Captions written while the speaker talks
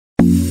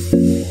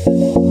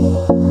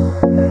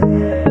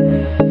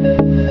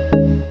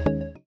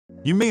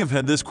You may have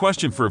had this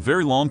question for a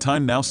very long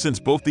time now since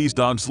both these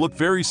dogs look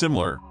very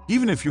similar.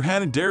 Even if you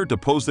hadn't dared to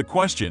pose the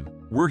question,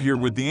 we're here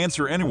with the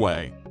answer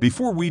anyway.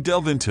 Before we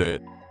delve into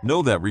it,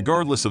 know that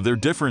regardless of their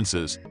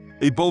differences,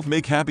 they both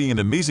make happy and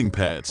amazing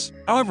pets.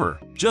 However,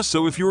 just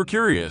so if you were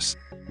curious,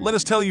 let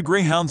us tell you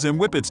Greyhounds and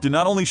Whippets do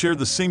not only share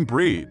the same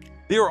breed,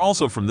 they are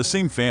also from the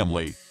same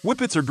family.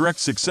 Whippets are direct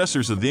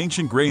successors of the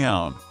ancient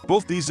Greyhound.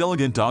 Both these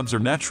elegant dogs are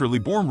naturally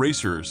born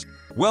racers.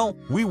 Well,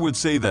 we would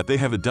say that they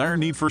have a dire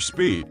need for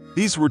speed.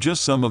 These were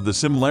just some of the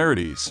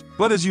similarities.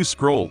 But as you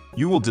scroll,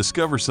 you will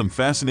discover some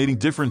fascinating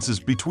differences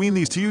between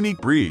these two unique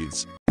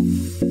breeds.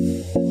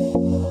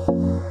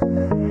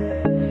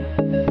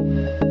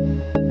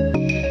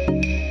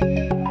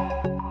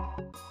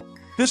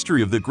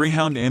 History of the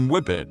Greyhound and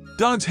Whippet.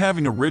 Dogs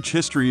having a rich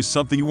history is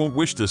something you won't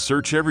wish to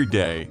search every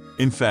day.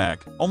 In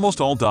fact,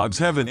 almost all dogs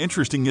have an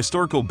interesting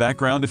historical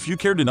background if you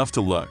cared enough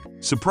to look.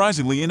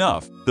 Surprisingly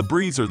enough, the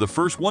breeds are the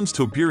first ones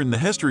to appear in the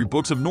history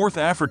books of North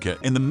Africa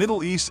and the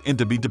Middle East and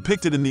to be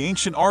depicted in the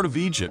ancient art of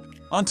Egypt.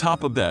 On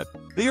top of that,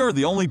 they are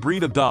the only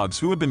breed of dogs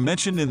who have been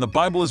mentioned in the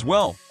Bible as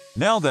well.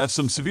 Now that's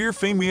some severe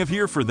fame we have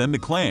here for them to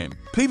claim.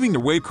 Paving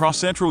their way across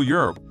Central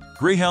Europe,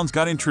 Greyhounds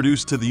got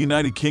introduced to the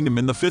United Kingdom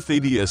in the 5th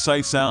AD as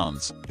sight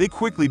sounds. They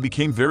quickly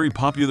became very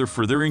popular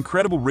for their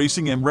incredible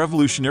racing and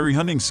revolutionary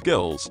hunting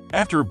skills.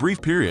 After a brief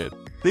period,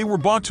 they were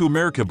brought to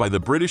America by the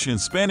British and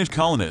Spanish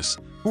colonists,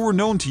 who were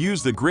known to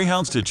use the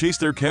greyhounds to chase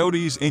their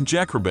coyotes and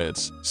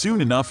jackrabbits.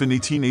 Soon enough in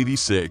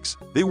 1886,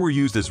 they were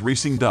used as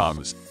racing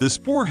dogs. The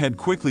sport had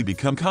quickly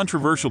become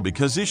controversial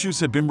because issues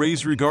had been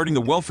raised regarding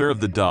the welfare of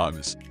the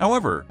dogs.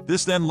 However,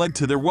 this then led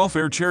to their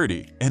welfare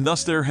charity, and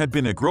thus there had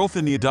been a growth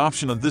in the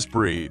adoption of this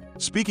breed.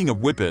 Speaking of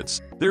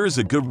Whippets, there is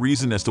a good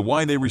reason as to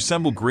why they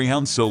resemble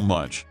greyhounds so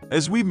much.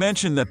 As we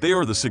mentioned that they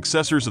are the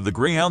successors of the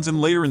greyhounds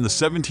and later in the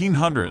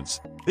 1700s,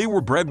 they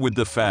were bred with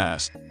the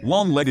fast,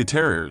 long-legged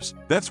terriers.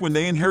 That's when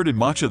they inherited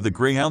much of the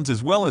greyhounds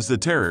as well as the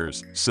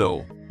terriers.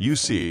 So, you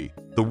see,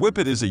 the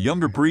Whippet is a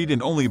younger breed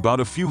and only about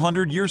a few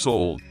hundred years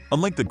old.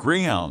 Unlike the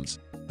greyhounds,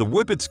 the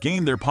Whippets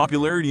gained their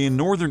popularity in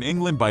northern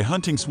England by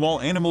hunting small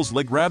animals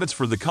like rabbits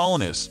for the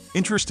colonists.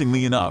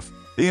 Interestingly enough,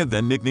 they have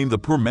then nicknamed the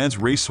poor man's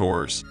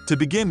racehorse. To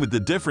begin with the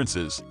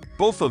differences,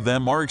 both of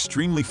them are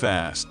extremely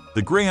fast.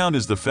 The Greyhound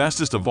is the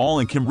fastest of all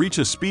and can reach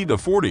a speed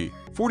of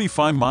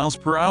 40–45 miles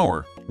per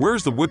hour,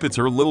 whereas the Whippets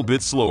are a little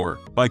bit slower.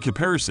 By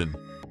comparison,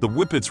 the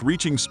Whippet's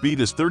reaching speed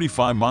is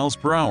 35 miles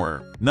per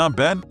hour. Not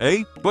bad,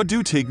 eh? But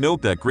do take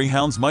note that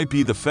Greyhounds might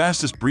be the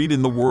fastest breed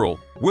in the world.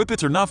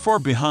 Whippets are not far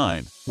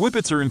behind.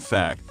 Whippets are in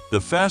fact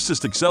the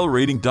fastest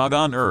accelerating dog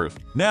on earth.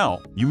 Now,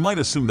 you might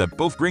assume that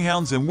both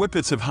Greyhounds and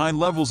Whippets have high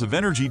levels of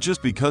energy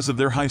just because of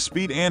their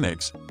high-speed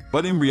antics,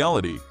 but in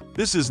reality,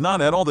 this is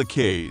not at all the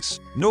case.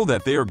 Know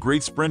that they are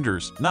great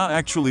sprinters, not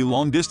actually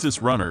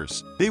long-distance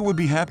runners. They would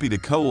be happy to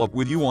cuddle up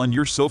with you on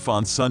your sofa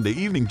on Sunday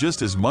evening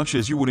just as much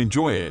as you would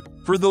enjoy it.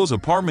 For those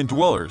apartment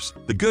dwellers,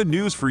 the good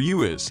news for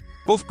you is,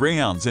 both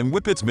Greyhounds and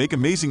Whippets make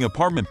amazing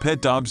apartment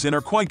pet dogs and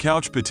are quite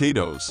couch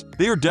potatoes.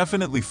 They are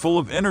definitely full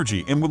of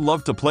energy and would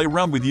love to play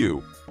around with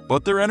you,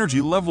 but their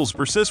energy levels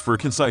persist for a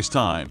concise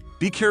time.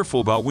 Be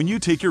careful about when you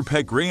take your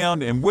pet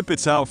Greyhound and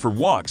Whippets out for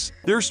walks.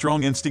 Their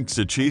strong instincts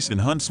to chase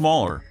and hunt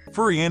smaller,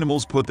 furry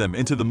animals put them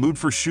into the mood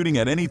for shooting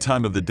at any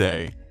time of the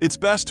day. It's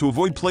best to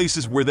avoid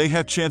places where they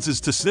have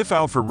chances to sniff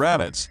out for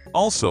rabbits.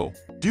 Also,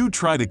 do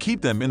try to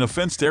keep them in a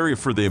fenced area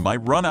for they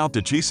might run out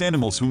to chase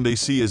animals whom they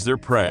see as their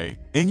prey,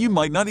 and you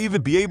might not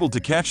even be able to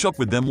catch up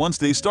with them once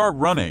they start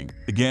running.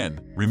 Again,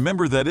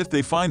 remember that if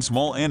they find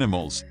small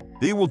animals,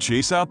 they will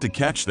chase out to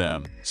catch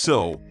them.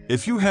 So,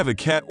 if you have a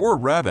cat or a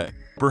rabbit,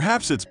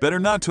 perhaps it's better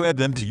not to add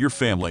them to your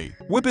family.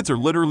 Whippets are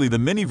literally the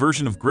mini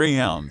version of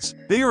Greyhounds.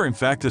 They are in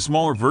fact a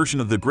smaller version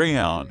of the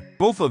Greyhound.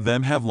 Both of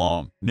them have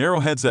long,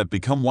 narrow heads that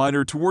become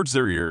wider towards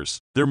their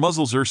ears. Their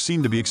muzzles are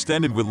seen to be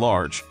extended with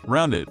large,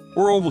 rounded,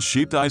 or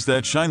oval-shaped eyes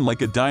that shine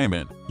like a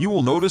diamond. You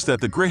will notice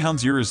that the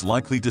Greyhound's ear is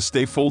likely to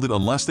stay folded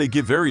unless they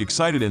get very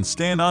excited and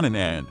stand on an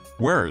end,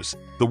 whereas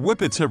the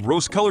Whippets have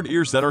rose-colored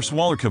ears that are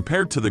smaller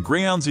compared to the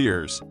Greyhound's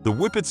ears. The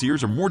Whippet's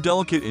ears are more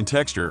delicate in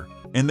texture,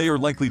 and they are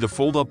likely to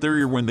fold up their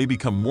ear when they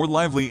become more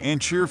lively and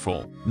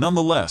cheerful.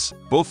 Nonetheless,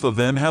 both of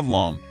them have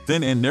long,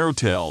 thin and narrow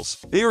tails.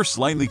 They are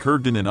slightly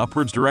curved in an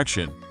upwards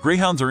direction.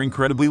 Greyhounds are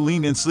incredibly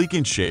lean and sleek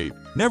in shape.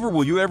 Never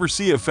will you ever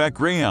see a fat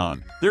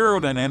Greyhound. Their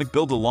aerodynamic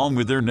build along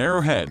with their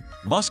narrow head,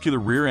 muscular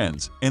rear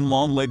ends, and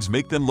long legs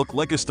make them look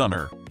like a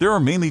stunner. There are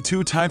mainly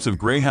two types of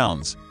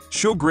Greyhounds: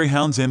 show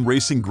Greyhounds and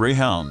racing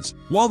Greyhounds.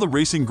 While the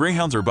racing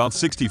Greyhounds are about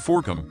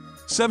 64 cm,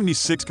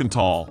 76 cm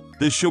tall,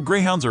 the show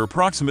Greyhounds are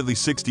approximately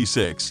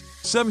 66–76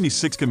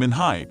 cm in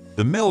height.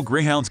 The male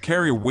Greyhounds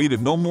carry a weight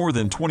of no more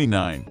than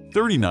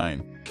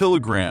 29–39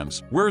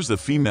 kilograms, whereas the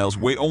females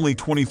weigh only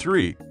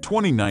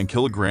 23–29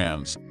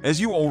 kilograms.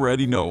 As you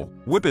already know,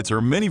 Whippets are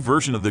a mini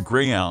version of the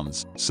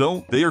Greyhounds,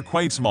 so they are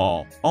quite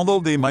small. Although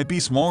they might be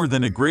smaller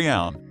than a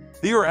Greyhound,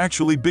 they are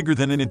actually bigger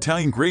than an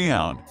Italian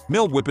Greyhound.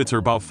 Male Whippets are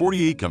about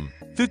 48 cm,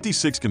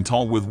 56 cm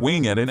tall with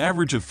weighing at an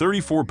average of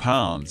 34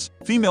 pounds.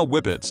 Female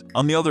Whippets,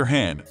 on the other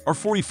hand, are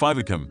 45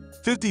 cm,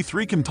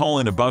 53 kg tall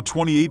and about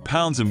 28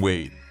 pounds in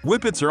weight.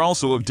 Whippets are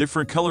also of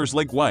different colors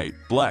like white,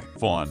 black,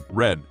 fawn,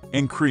 red,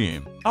 and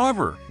cream.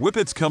 However,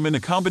 Whippets come in a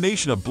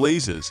combination of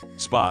blazes,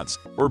 spots,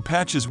 or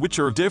patches which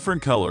are of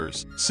different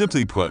colors.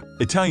 Simply put,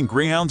 Italian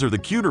Greyhounds are the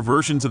cuter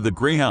versions of the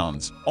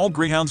Greyhounds. All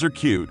Greyhounds are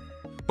cute.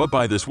 But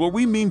by this what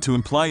we mean to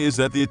imply is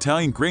that the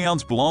Italian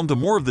Greyhounds belong to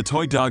more of the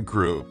toy dog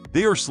group.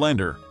 They are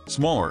slender,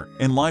 smaller,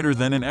 and lighter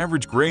than an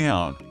average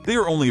Greyhound. They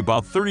are only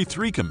about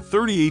 33 kg,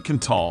 38 kg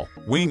tall,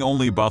 weighing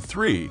only about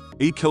 8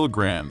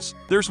 kilograms.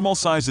 Their small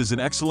size is an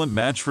excellent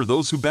match for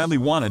those who badly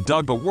want a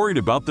dog but worried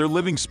about their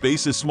living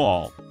space is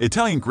small.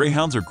 Italian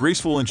Greyhounds are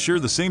graceful and share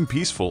the same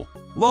peaceful,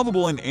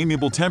 lovable, and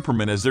amiable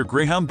temperament as their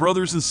Greyhound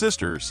brothers and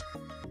sisters.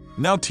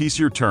 Now it's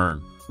your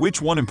turn. Which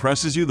one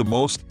impresses you the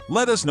most?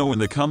 Let us know in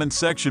the comment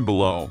section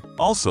below.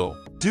 Also,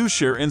 do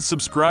share and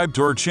subscribe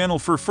to our channel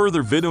for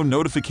further video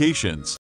notifications.